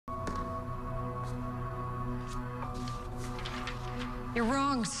You're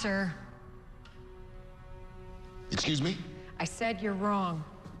wrong, sir. Excuse me? I said you're wrong.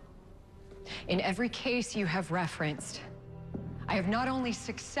 In every case you have referenced, I have not only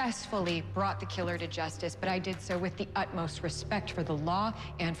successfully brought the killer to justice, but I did so with the utmost respect for the law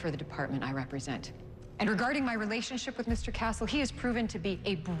and for the department I represent. And regarding my relationship with Mr. Castle, he has proven to be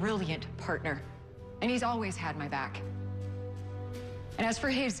a brilliant partner, and he's always had my back. And as for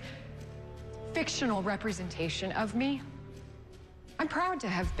his fictional representation of me, I'm proud to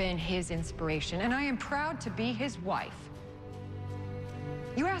have been his inspiration, and I am proud to be his wife.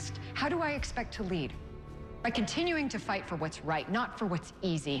 You asked, how do I expect to lead? By continuing to fight for what's right, not for what's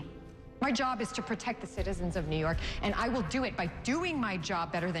easy. My job is to protect the citizens of New York, and I will do it by doing my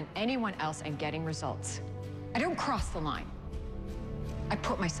job better than anyone else and getting results. I don't cross the line. I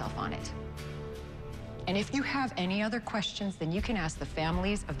put myself on it. And if you have any other questions, then you can ask the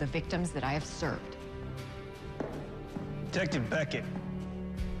families of the victims that I have served. Detective Beckett.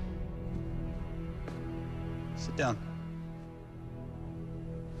 Sit down.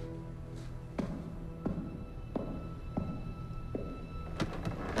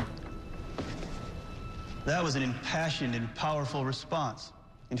 That was an impassioned and powerful response.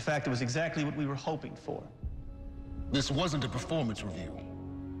 In fact, it was exactly what we were hoping for. This wasn't a performance review.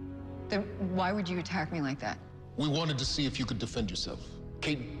 Then why would you attack me like that? We wanted to see if you could defend yourself.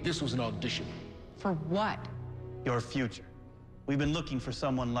 Kate, this was an audition. For what? Your future. We've been looking for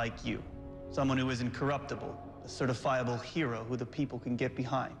someone like you. Someone who is incorruptible, a certifiable hero who the people can get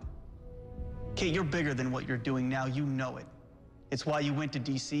behind. Kate, you're bigger than what you're doing now. You know it. It's why you went to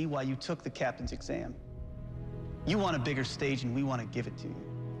DC, why you took the captain's exam. You want a bigger stage, and we want to give it to you.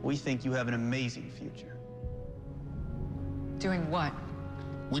 We think you have an amazing future. Doing what?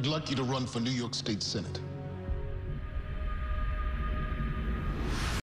 We'd like you to run for New York State Senate.